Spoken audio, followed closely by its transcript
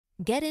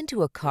Get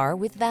into a car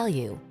with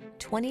value.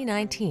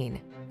 2019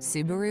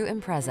 Subaru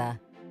Impreza.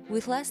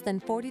 With less than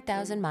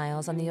 40,000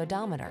 miles on the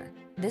odometer,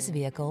 this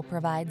vehicle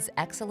provides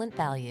excellent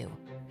value.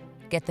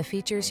 Get the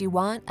features you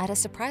want at a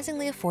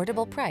surprisingly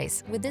affordable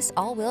price with this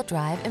all-wheel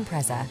drive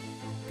Impreza.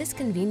 This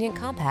convenient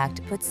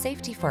compact puts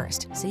safety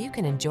first so you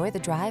can enjoy the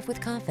drive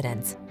with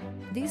confidence.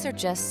 These are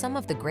just some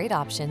of the great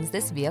options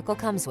this vehicle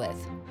comes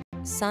with: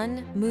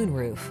 sun,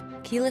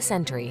 moonroof, keyless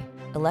entry,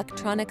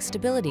 electronic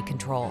stability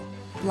control,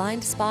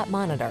 blind spot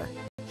monitor,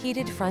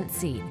 heated front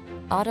seat,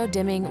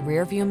 auto-dimming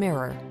rear-view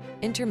mirror,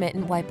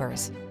 intermittent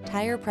wipers,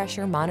 tire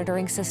pressure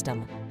monitoring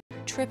system,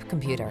 trip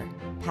computer,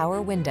 power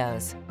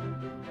windows.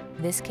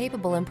 This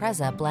capable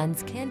Impreza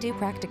blends can-do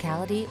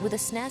practicality with a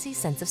snazzy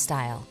sense of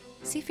style.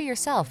 See for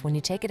yourself when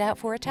you take it out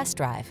for a test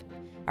drive.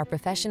 Our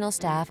professional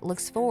staff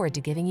looks forward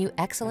to giving you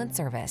excellent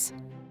service.